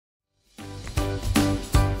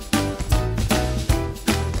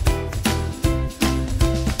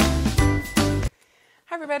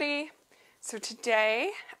everybody. So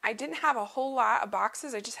today I didn't have a whole lot of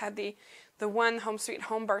boxes. I just had the one Home Sweet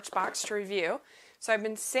Home Birchbox to review. So I've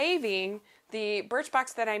been saving the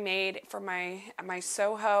Birchbox that I made for my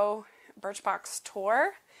Soho Birchbox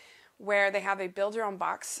tour, where they have a build your own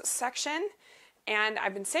box section, and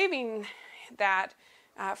I've been saving that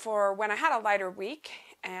for when I had a lighter week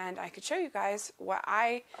and I could show you guys what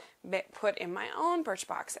I put in my own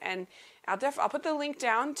Birchbox. And I'll put the link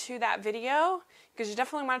down to that video because you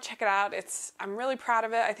definitely want to check it out. I'm really proud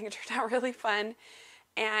of it. I think it turned out really fun,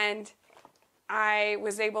 and I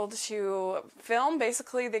was able to film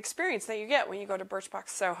basically the experience that you get when you go to Birchbox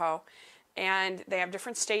Soho. And they have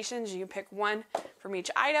different stations. You pick one from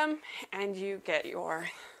each item and you get your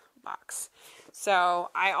box.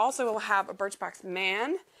 So I also will have a Birchbox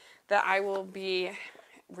man that I will be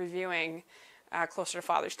reviewing closer to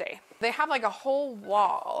Father's Day. They have like a whole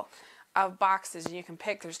wall of boxes and you can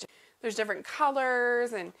pick. There's different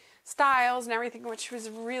colors and styles and everything, which was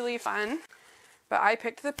really fun. But I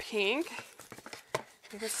picked the pink.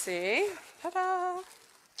 You can see. Ta-da!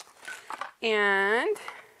 And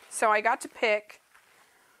so I got to pick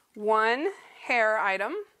one hair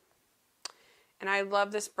item. And I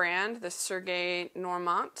love this brand, the Sergei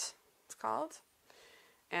Normant, it's called.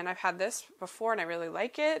 And I've had this before and I really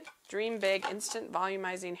like it. Dream Big Instant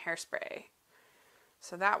Volumizing Hairspray.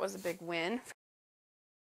 So that was a big win.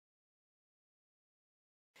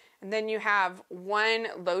 And then you have one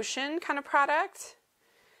lotion kind of product.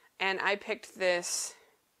 And I picked this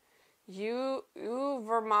Eau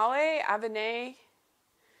Vermale Avenue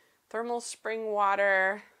Thermal Spring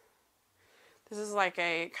Water. This is like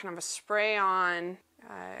a kind of a spray-on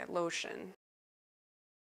lotion.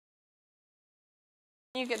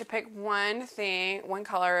 You get to pick one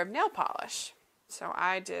color of nail polish. So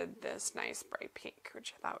I did this nice bright pink,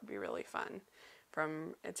 which I thought would be really fun.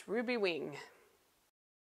 It's Ruby Wing.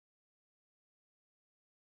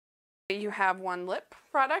 You have one lip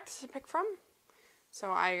product to pick from.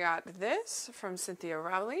 So I got this from Cynthia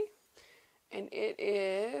Rowley, and it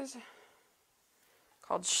is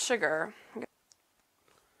called Sugar.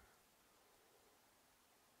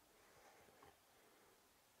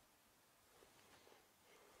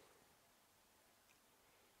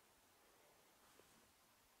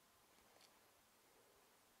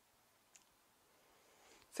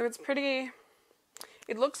 So it's pretty,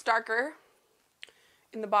 it looks darker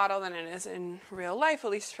in the bottle than it is in real life, at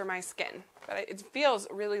least for my skin. But it feels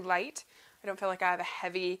really light. I don't feel like I have a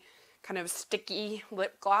heavy, kind of sticky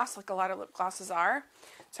lip gloss like a lot of lip glosses are.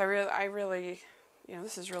 So I really,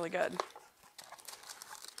 this is really good.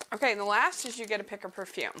 Okay, and the last is you get to pick a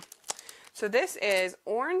perfume. So this is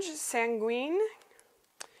Orange Sanguine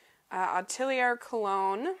Atelier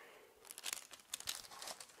Cologne.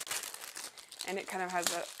 And it kind of has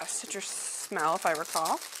a citrus smell, if I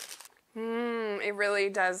recall. It really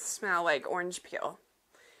does smell like orange peel.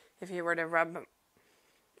 If you were to rub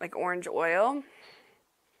like orange oil,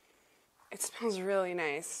 it smells really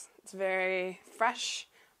nice. It's very fresh,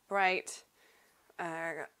 bright,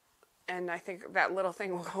 and I think that little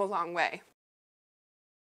thing will go a long way.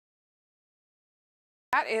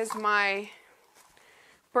 That is my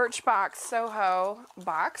Birchbox Soho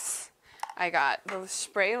box. I got the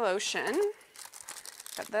spray lotion,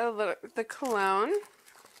 got the cologne,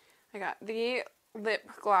 I got the lip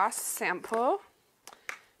gloss sample,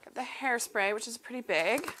 got the hairspray, which is pretty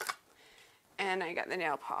big, and I got the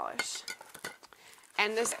nail polish.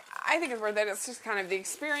 And this, I think, is worth it. It's just kind of the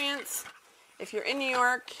experience. If you're in New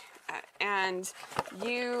York and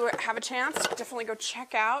you have a chance, definitely go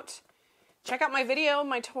check out my video,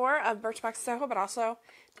 my tour of Birchbox Soho, but also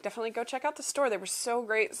definitely go check out the store. They were so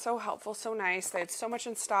great, so helpful, so nice. They had so much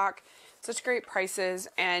in stock, such great prices,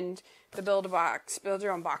 and the build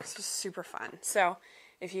your own box was super fun. So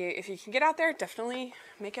if you can get out there, definitely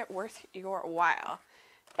make it worth your while.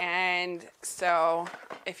 And so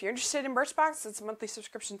if you're interested in Birchbox, it's a monthly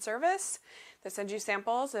subscription service that sends you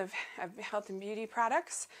samples of health and beauty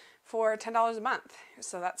products for $10 a month.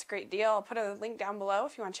 So that's a great deal. I'll put a link down below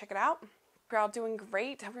if you want to check it out. You're all doing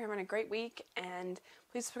great. Hope you're having a great week, and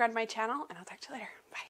please subscribe to my channel, and I'll talk to you later. Bye.